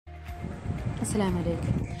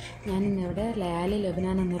അസ്സലാമലൈക്കും. ഞാനിന്നിവിടെ ലയാലി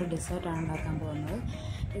ലുബ്നാൻ എന്നൊരു ഡെസേർട്ടാണ് ഉണ്ടാക്കാൻ പോകുന്നത്.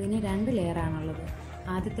 ഇതിന് 2 ലെയറാണുള്ളത്.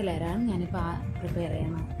 ആദ്യത്തെ ലെയറാണ് ഞാനിപ്പോൾ പ്രിപ്പയർ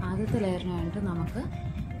ചെയ്യുന്നത്. ആദ്യത്തെ ലെയറിന് വേണ്ടിയിട്ട് നമുക്ക്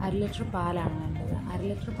 1/2 ലിറ്റർ പാലാണ് വേണ്ടത്. 1/2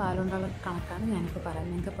 ലിറ്റർ പാലുണ്ടുള്ള കണക്കാണ് ഞാനിപ്പോൾ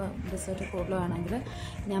പറയുന്നത്. നിങ്ങൾക്കിപ്പോൾ ഡെസേർട്ട് കൂടുതലാണെങ്കിൽ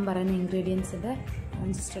ഞാൻ പറയുന്ന ഇൻഗ്രീഡിയൻസിൻ്റെ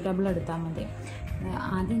ജസ്റ്റ് ഡബിൾ എടുത്താൽ മതി.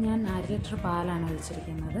 ആദ്യം ഞാൻ 1/2 ലിറ്റർ പാലാണ്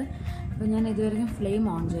ഒഴിച്ചിരിക്കുന്നത്. അപ്പോൾ ഞാൻ ഇതുവരെയും ഫ്ലെയിം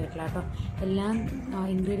ഓൺ ചെയ്തിട്ടില്ല കേട്ടോ. എല്ലാം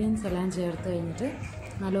ഇൻഗ്രീഡിയൻസ് എല്ലാം ചേർത്ത് കഴിഞ്ഞിട്ട്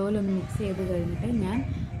നല്ലപോലെ ഒന്ന് മിക്സ് ചെയ്ത് കഴിഞ്ഞിട്ട് ഞാൻ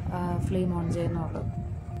ഫ്ലെയിം ഓൺ ചെയ്യുന്നുള്ളൂ.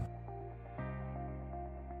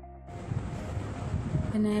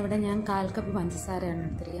 പിന്നെ ഇവിടെ ഞാൻ 1/4 കപ്പ് പഞ്ചസാരയാണ്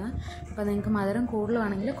എടുത്തിരിക്കുന്നത്. അപ്പോൾ നിങ്ങൾക്ക് മധുരം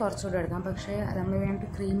കൂടുതലാണെങ്കിൽ കുറച്ചുകൂടെ എടുക്കാം. പക്ഷേ നമ്മൾ വേണ്ടി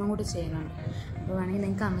ക്രീമും കൂടി ചെയ്യുന്നുണ്ട്. അപ്പോൾ വേണമെങ്കിൽ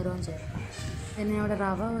നിങ്ങൾക്ക് അന്നേരവും ചേർക്കാം. പിന്നെ ഇവിടെ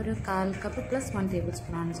റവ ഒരു 1/4 കപ്പ് + 1 ടേബിൾ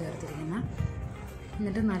സ്പൂണാണ് ചേർത്തിരിക്കുന്നത്.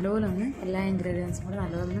 എന്നിട്ട് നല്ലപോലെ ഒന്ന് എല്ലാ ഇൻഗ്രീഡിയൻസും കൂടെ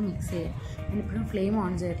നല്ലപോലെ ഒന്ന് മിക്സ് ചെയ്യാം. ഞാനിപ്പോഴും ഫ്ലെയിം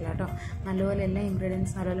ഓൺ ചെയ്തിട്ടില്ല കേട്ടോ. നല്ലപോലെ എല്ലാ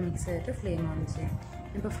ഇൻഗ്രീഡിയൻസും നല്ലപോലെ മിക്സ് ചെയ്തിട്ട് ഫ്ലെയിം ഓൺ ചെയ്യാം.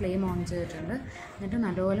 ഇപ്പോൾ ഫ്ലെയിം ഓൺ ചെയ്തിട്ടുണ്ട്. എന്നിട്ട്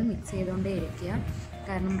നല്ലപോലെ മിക്സ് ചെയ്തുകൊണ്ടേ ഇരിക്കുക.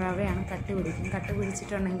 കാരണം റവയാണ് കട്ടി പിടിക്കും. കട്ടി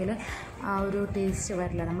പിടിച്ചിട്ടുണ്ടെങ്കിൽ ആ ഒരു ടേസ്റ്റ്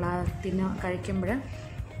വരില്ല. നമ്മൾ ആ കഴിക്കുമ്പോൾ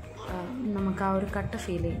നമുക്ക് ആ ഒരു കട്ട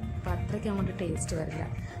ഫീൽ ചെയ്യും. അപ്പോൾ അത്രയ്ക്ക് അങ്ങോട്ട് ടേസ്റ്റ് വരില്ല,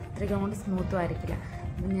 അത്രയ്ക്ക് അങ്ങോട്ട് സ്മൂത്തും ആയിരിക്കില്ല.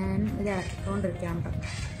 അപ്പം ഞാൻ ഇത് ഇളക്കിക്കൊണ്ടിരിക്കുകയാണ് കേട്ടോ.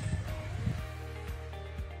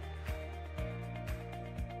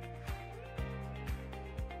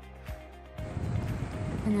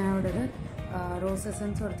 ഞാൻ ഇവിടെ ഒരു റോസ്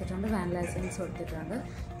എസൻസ് കൊടുത്തിട്ടുണ്ട്, വാനില എസൻസ് കൊടുത്തിട്ടുണ്ട്.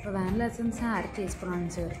 അപ്പോൾ വാനില എസൻസ് 1/2 ടീസ്പൂണാണ്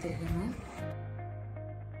ചേർത്തിരിക്കുന്നത്.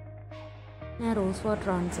 ഞാൻ റോസ്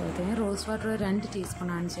വാട്ടറാണ് ചേർത്തിരിക്കുന്നത്. റോസ് വാട്ടർ 2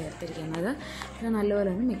 ടീസ്പൂണാണ് ചേർത്തിരിക്കുന്നത്. പിന്നെ നല്ലപോലെ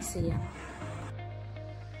ഒന്ന് മിക്സ് ചെയ്യാം.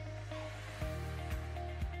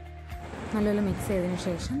 നല്ലപോലെ മിക്സ് ചെയ്തതിന്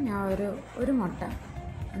ശേഷം ഞാൻ ഒരു മുട്ട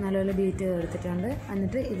നല്ലപോലെ ബീറ്റ് ചെയ്തെടുത്തിട്ടുണ്ട്.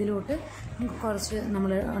 എന്നിട്ട് ഇതിലോട്ട് കുറച്ച്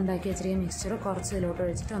നമ്മൾ ഉണ്ടാക്കി വെച്ചിരിക്കുന്ന മിക്സ്ചർ കുറച്ച് ഇതിലോട്ട്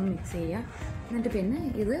ഒഴിച്ചിട്ട് ഒന്ന് മിക്സ് ചെയ്യുക. എന്നിട്ട് പിന്നെ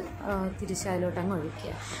ഇത് തിരിച്ച് അതിലോട്ട് അങ്ങ്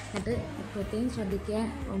ഒഴിക്കുക. എന്നിട്ട് പ്രത്യേകം ശ്രദ്ധിക്കുക,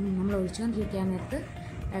 നമ്മൾ ഒഴിച്ചുകൊണ്ടിരിക്കാൻ നേരത്ത്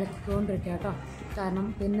ഇളക്കിക്കൊണ്ടിരിക്കുക കേട്ടോ. കാരണം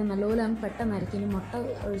പിന്നെ നല്ലപോലെ അങ്ങ് പെട്ടെന്നായിരിക്കും. മുട്ട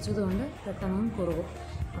ഒഴിച്ചതുകൊണ്ട് പെട്ടെന്ന് കുറുകും.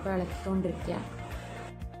 അപ്പോൾ ഇളക്കിക്കൊണ്ടിരിക്കുക.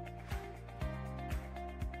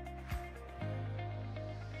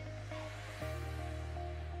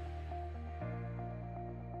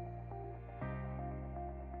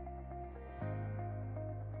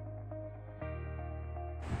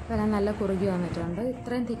 വരാൻ നല്ല കുറുകി വന്നിട്ടുണ്ട്.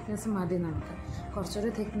 ഇത്രയും തിക്നെസ് മതി നമുക്ക്. കുറച്ചൊരു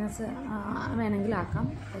തിക്നെസ് വേണമെങ്കിൽ ആക്കാം.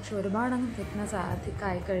 പക്ഷെ ഒരുപാടങ്ങ് തിക്നെസ്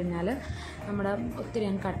തിക്കായിക്കഴിഞ്ഞാൽ നമ്മുടെ ഒത്തിരി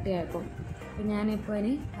അങ്ങ് കട്ടിയായിപ്പോൾ. അപ്പോൾ ഞാനിപ്പോൾ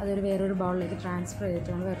ഇനി അതൊരു വേറൊരു ബൗളിലേക്ക് ട്രാൻസ്ഫർ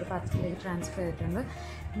ചെയ്തിട്ടുണ്ട്, വേറൊരു പാത്രത്തിലേക്ക് ട്രാൻസ്ഫർ ചെയ്തിട്ടുണ്ട്.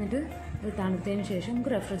 എന്നിട്ട് ഇത് തണുത്തതിന് ശേഷം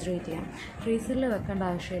നമുക്ക് റെഫ്രിജറേറ്റ് ചെയ്യാം. ഫ്രീസറിൽ വെക്കേണ്ട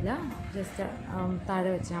ആവശ്യമില്ല, ജസ്റ്റ്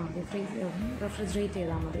താഴെ വെച്ചാൽ മതി. റെഫ്രിജറേറ്റ്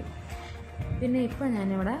ചെയ്താൽ മതി. പിന്നെ ഇപ്പോൾ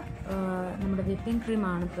ഞാനിവിടെ നമ്മുടെ വിപ്പിംഗ്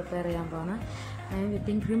ക്രീമാണ് പ്രിപ്പയർ ചെയ്യാൻ പോകുന്നത്. ഞാൻ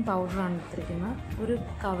വിപ്പിംഗ് ക്രീം പൗഡറാണ് എടുത്തിരിക്കുന്നത്. ഒരു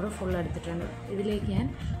കവർ ഫുൾ എടുത്തിട്ടുണ്ട്. ഇതിലേക്ക് ഞാൻ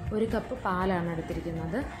 1 കപ്പ് പാലാണ്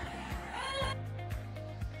എടുത്തിരിക്കുന്നത്.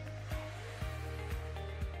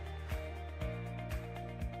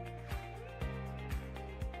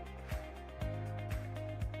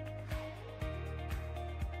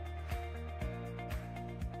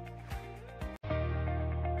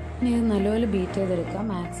 ഇനി ഇത് നല്ലപോലെ ബീറ്റ് ചെയ്തെടുക്കുക.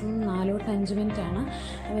 മാക്സിമം 4 to 5 മിനിറ്റാണ്.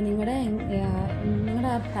 അപ്പോൾ നിങ്ങളുടെ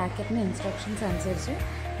ആ പാക്കറ്റിൻ്റെ ഇൻസ്ട്രക്ഷൻസ് അനുസരിച്ച്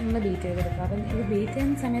നിങ്ങൾ ബീറ്റ് ചെയ്തെടുക്കുക. അപ്പം ഇത് ബീറ്റ്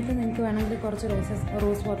ചെയ്യുന്ന സമയത്ത് നിങ്ങൾക്ക് വേണമെങ്കിൽ കുറച്ച്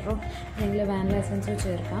റോസ് വാട്ടറോ അല്ലെങ്കിൽ വാനില എസൻസോ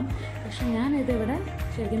ചേർക്കാം. പക്ഷേ ഞാനിതിവിടെ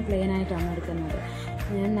ശരിക്കും പ്ലെയിൻ ആയിട്ടാണ് എടുക്കുന്നത്.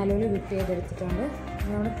 ഞാൻ നല്ലപോലെ വിപ്പ് ചെയ്തെടുത്തിട്ടുണ്ട്.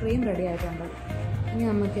 നമ്മുടെ ക്രീം റെഡി ആയിട്ടുണ്ട്. ഇനി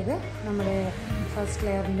നമുക്കിത് നമ്മുടെ ഫസ്റ്റ്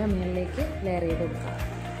ലെയറിൻ്റെ മുകളിലേക്ക് ലെയർ ചെയ്ത് കൊടുക്കാം.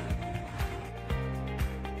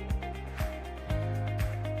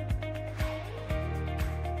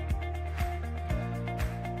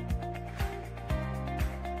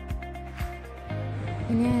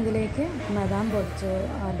 ഇനി ഇതിലേക്ക് ബദാം പൊടിച്ച്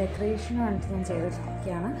ഡെക്കറേഷന് വേണ്ടിയിട്ട് ഞാൻ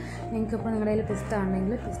ചെയ്തിരിക്കുകയാണ്. നിങ്ങൾക്കിപ്പോൾ നിങ്ങളുടെ കയ്യിൽ പിസ്ത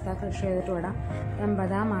ഉണ്ടെങ്കിൽ പിസ്ത ക്രഷ് ചെയ്തിട്ട് വിടാം. ഞാൻ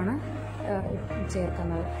ബദാമാണ്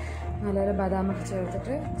ചേർക്കുന്നത്. നല്ലൊരു ബദാമൊക്കെ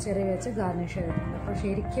ചേർത്തിട്ട് ചെറിയ വെച്ച് ഗാർണിഷ് ചെയ്തിട്ടുണ്ട്. അപ്പോൾ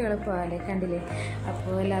ശരിക്കും എളുപ്പമല്ലേ, കണ്ടില്ലേ?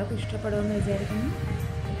 അപ്പോൾ എല്ലാവർക്കും ഇഷ്ടപ്പെടുമെന്ന് വിചാരിക്കുന്നു.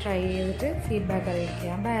 ട്രൈ ചെയ്തിട്ട് ഫീഡ്ബാക്ക്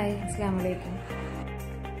അറിയിക്കുക. ബൈ. അസ്സലാമു അലൈക്കും.